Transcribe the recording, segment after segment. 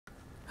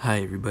Hi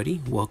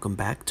everybody, welcome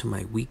back to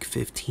my week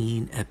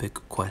 15 epic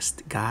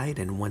quest guide,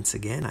 and once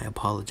again I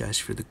apologize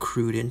for the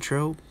crude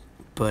intro,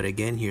 but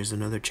again here's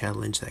another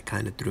challenge that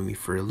kind of threw me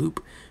for a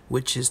loop,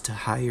 which is to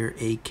hire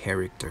a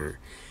character.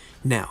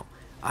 Now,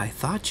 I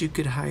thought you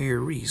could hire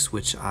Reese,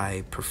 which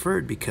I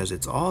preferred because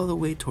it's all the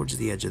way towards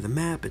the edge of the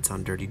map, it's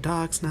on dirty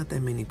docks, not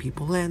that many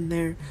people land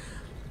there,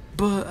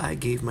 but I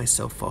gave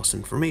myself false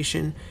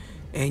information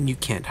and you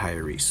can't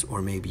hire Reese,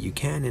 or maybe you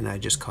can and I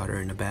just caught her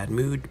in a bad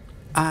mood.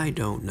 I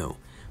don't know.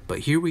 But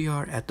here we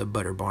are at the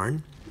Butter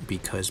Barn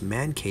because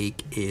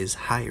Mancake is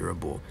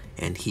hireable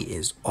and he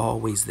is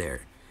always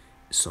there.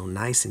 So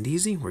nice and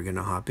easy, we're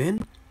gonna hop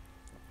in.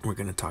 We're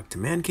gonna talk to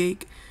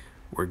Mancake.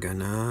 We are going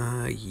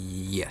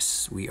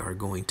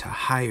to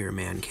hire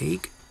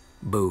Mancake.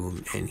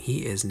 Boom, and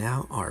he is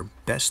now our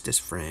bestest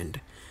friend.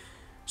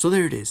 So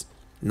there it is.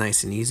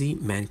 Nice and easy.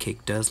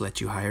 Mancake does let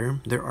you hire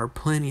him. There are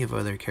plenty of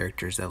other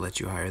characters that let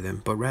you hire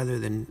them, but rather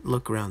than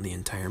look around the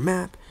entire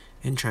map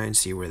and try and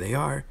see where they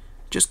are,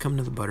 just come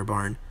to the Butter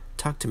Barn,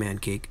 talk to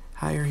Mancake,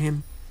 hire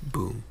him,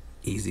 boom,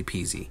 easy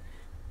peasy.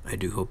 I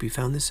do hope you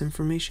found this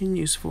information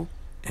useful,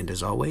 and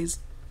as always,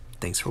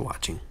 thanks for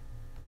watching.